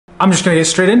I'm just going to get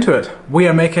straight into it. We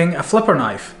are making a flipper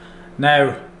knife.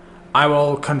 Now, I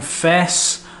will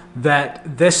confess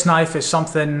that this knife is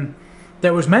something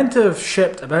that was meant to have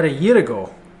shipped about a year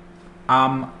ago.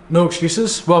 No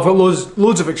excuses. Well, I've got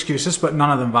loads of excuses, but none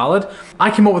of them valid.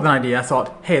 I came up with an idea. I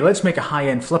thought, hey, let's make a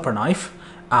high-end flipper knife.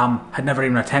 Had never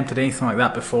even attempted anything like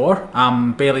that before.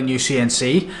 Barely knew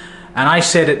CNC. And I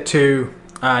said it to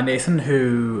Nathan,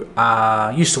 who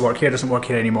used to work here, doesn't work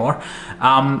here anymore.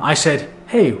 I said,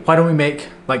 hey, why don't we make,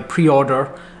 like,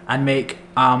 pre-order and make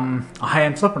a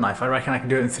high-end flipper knife? I reckon I can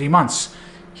do it in 3 months.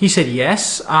 He said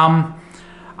yes.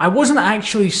 I wasn't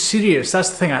actually serious. That's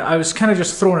the thing. I was kind of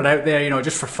just throwing it out there, you know,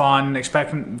 just for fun,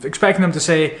 expecting them to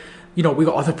say, you know, we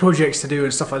got other projects to do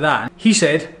and stuff like that. He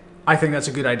said, I think that's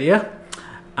a good idea.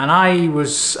 And I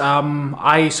was,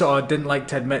 I sort of didn't like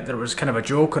to admit that it was kind of a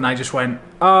joke, and I just went,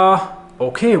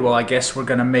 okay, well, I guess we're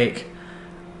gonna make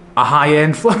a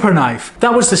high-end flipper knife.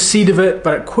 That was the seed of it,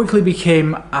 but it quickly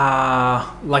became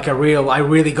like a real, I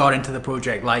really got into the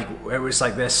project. Like, it was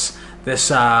like this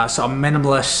sort of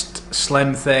minimalist,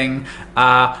 slim thing.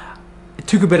 It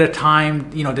took a bit of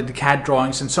time, you know, did the CAD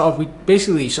drawings, and sort of, we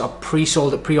basically sort of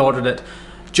pre-sold it, pre-ordered it,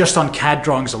 just on CAD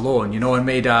drawings alone, you know, and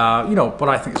made, you know, what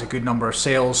I think is a good number of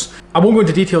sales. I won't go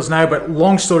into details now, but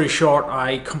long story short,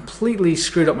 I completely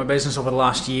screwed up my business over the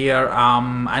last year,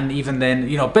 and even then,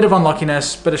 you know, a bit of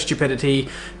unluckiness, bit of stupidity,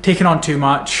 taking on too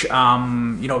much, you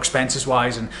know,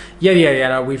 expenses-wise, and yada, yada,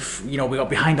 yada. We got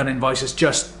behind on invoices,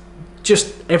 just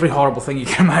every horrible thing you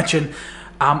can imagine.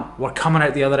 We're coming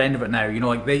out the other end of it now, you know,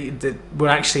 like we're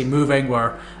actually moving,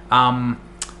 we're,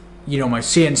 you know, my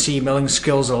CNC milling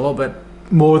skills are a little bit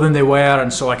more than they were,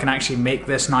 and so I can actually make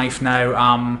this knife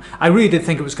now. I really did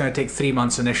think it was going to take 3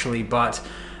 months initially, but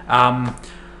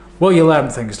well, you learn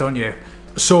things, don't you?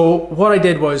 So what I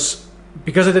did was,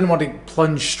 because I didn't want to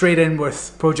plunge straight in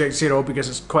with Project Zero because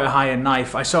it's quite a high-end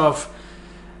knife, I sort of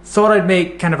thought I'd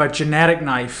make kind of a generic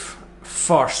knife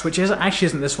first, which actually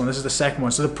isn't this one, this is the second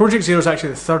one. So the Project Zero is actually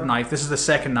the third knife, this is the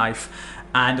second knife,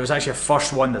 and there was actually a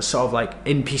first one that's sort of like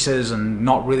in pieces and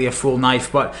not really a full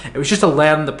knife, but it was just to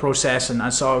learn the process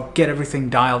and sort of get everything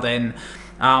dialed in,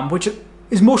 which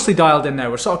is mostly dialed in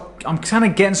now. I'm kind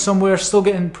of getting somewhere, still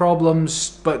getting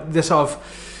problems, but they're sort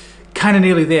of kind of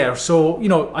nearly there. So, you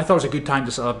know, I thought it was a good time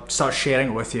to sort of start sharing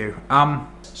it with you.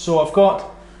 So I've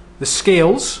got the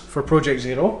scales for Project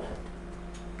Zero.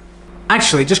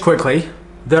 Actually, just quickly,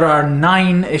 there are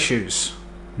 9 issues.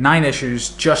 9 issues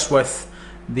just with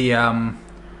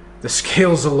the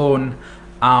scales alone,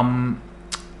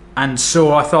 and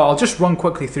so I thought I'll just run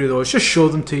quickly through those, just show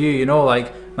them to you, you know,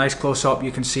 like nice close up,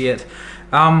 you can see it.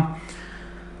 They're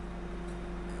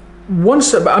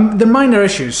minor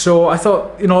issues, so I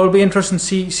thought, you know, it'll be interesting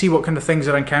to see what kind of things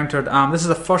are encountered. This is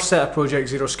the first set of Project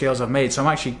Zero scales I've made, so I'm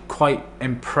actually quite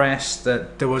impressed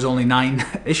that there was only 9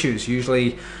 issues.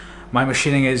 Usually my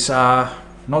machining is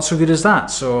not so good as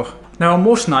that. So now on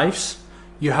most knives,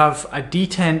 you have a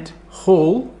detent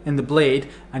hole in the blade,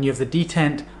 and you have the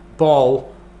detent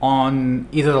ball on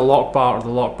either the lock bar or the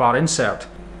lock bar insert.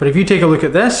 But if you take a look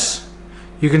at this,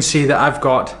 you can see that I've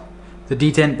got the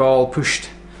detent ball pushed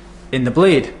in the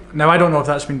blade. Now, I don't know if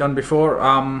that's been done before.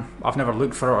 I've never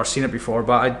looked for it or seen it before,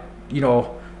 but you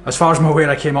know, as far as I'm aware,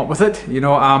 I came up with it, you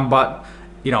know, but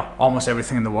you know, almost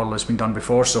everything in the world has been done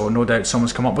before, so no doubt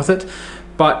someone's come up with it.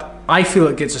 But I feel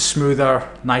it gets a smoother,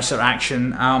 nicer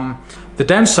action. The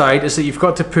downside is that you've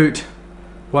got to put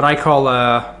what I call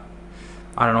I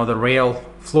don't know, the rail,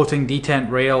 floating detent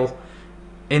rail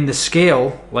in the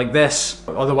scale like this,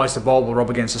 otherwise the ball will rub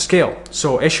against the scale.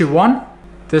 So issue 1,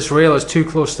 this rail is too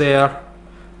close there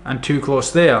and too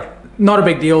close there. Not a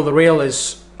big deal, the rail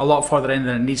is a lot further in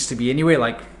than it needs to be anyway,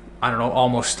 like, I don't know,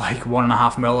 almost like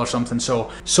 1.5 mil or something, so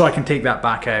I can take that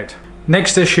back out.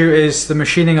 Next issue is the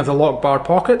machining of the lock bar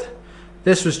pocket.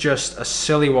 This was just a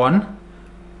silly one,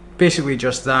 basically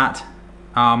just that.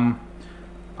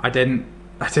 I didn't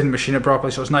machine it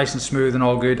properly, so it's nice and smooth and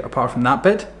all good apart from that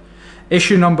bit.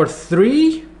 Issue number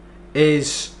 3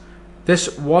 is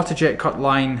this water jet cut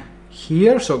line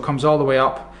here, so it comes all the way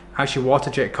up. I actually water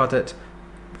jet cut it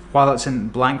while it's in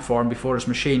blank form before it's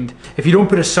machined. If you don't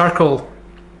put a circle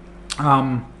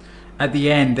at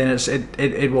the end, then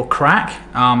it will crack.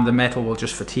 The metal will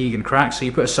just fatigue and crack, so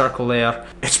you put a circle there.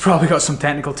 It's probably got some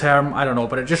technical term, I don't know,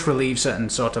 but it just relieves it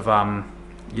and sort of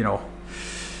you know,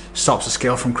 stops the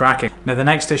scale from cracking. Now the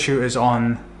next issue is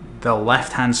on the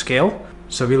left hand scale.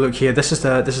 So if you look here, this is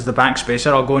the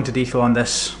backspacer. I'll go into detail on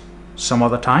this some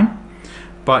other time,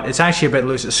 but it's actually a bit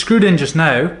loose. It's screwed in just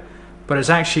now, but it's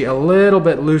actually a little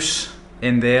bit loose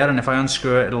in there, and if I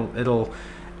unscrew it,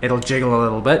 it'll jiggle a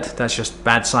little bit. That's just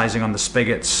bad sizing on the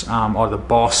spigots, or the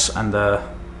boss and the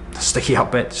sticky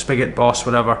up bit, spigot, boss,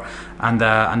 whatever, and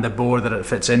the bore that it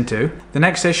fits into. The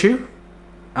next issue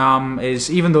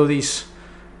is, even though these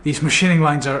machining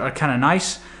lines are kind of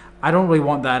nice, I don't really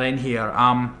want that in here.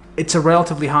 It's a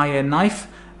relatively high-end knife,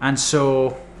 and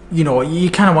so, you know, you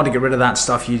kind of want to get rid of that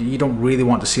stuff. You don't really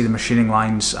want to see the machining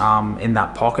lines in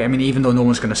that pocket. I mean, even though no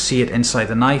one's going to see it inside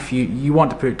the knife, you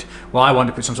want to put, well, I want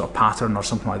to put some sort of pattern or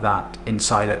something like that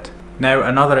inside it. Now,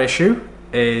 another issue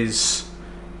is,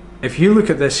 if you look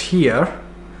at this here,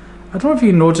 I don't know if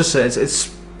you notice it, it's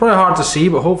probably hard to see,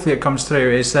 but hopefully it comes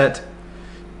through, is that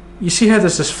you see how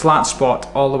there's this flat spot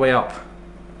all the way up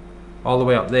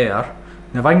there.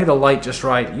 Now if I can get the light just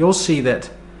right, you'll see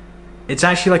that it's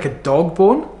actually like a dog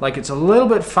bone. Like, it's a little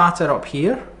bit fatter up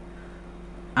here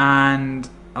and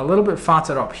a little bit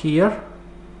fatter up here.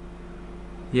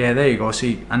 Yeah, there you go.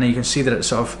 See, and then you can see that it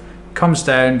sort of comes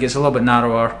down, gets a little bit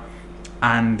narrower,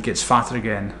 and gets fatter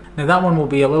again. Now that one will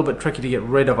be a little bit tricky to get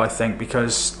rid of, I think,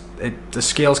 because the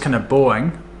scale's kind of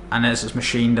bowing, and as it's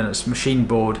machined and it's machine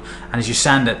bowed, and as you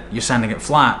sand it, you're sanding it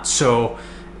flat, so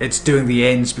it's doing the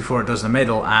ends before it does the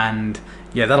middle, and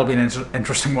yeah, that'll be an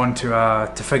interesting one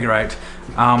to figure out.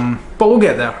 But we'll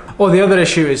get there. Oh, the other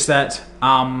issue is that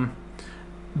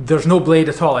there's no blade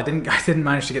at all. I didn't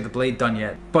manage to get the blade done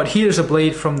yet. But here's a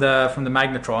blade from the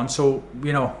magnetron, so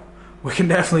you know, we can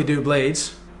definitely do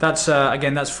blades. That's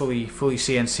again, that's fully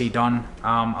CNC done.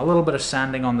 A little bit of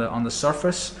sanding on the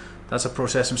surface. That's a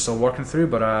process I'm still working through,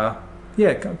 but yeah,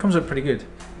 it comes out pretty good.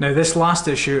 Now this last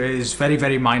issue is very,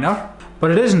 very minor,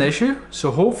 but it is an issue,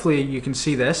 so hopefully you can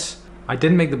see this. I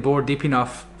didn't make the bore deep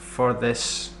enough for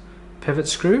this pivot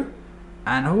screw,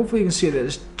 and hopefully you can see that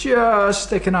it's just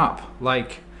sticking up.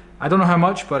 Like, I don't know how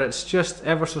much, but it's just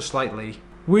ever so slightly.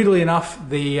 Weirdly enough,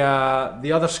 the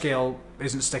other scale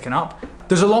isn't sticking up.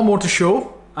 There's a lot more to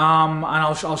show, and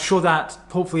I'll show that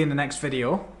hopefully in the next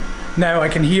video. Now I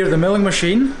can hear the milling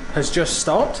machine has just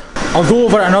stopped. I'll go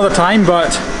over it another time, but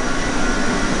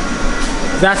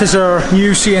that is our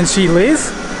new CNC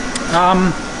lathe.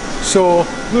 So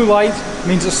blue light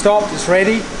means it's stopped, it's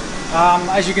ready.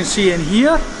 As you can see in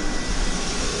here,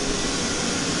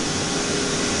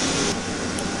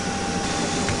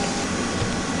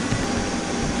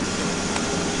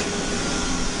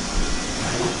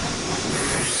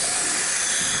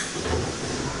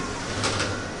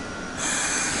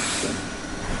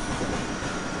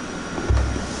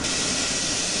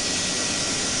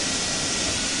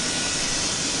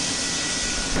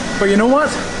 but you know what?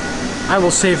 I will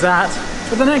save that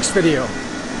for the next video.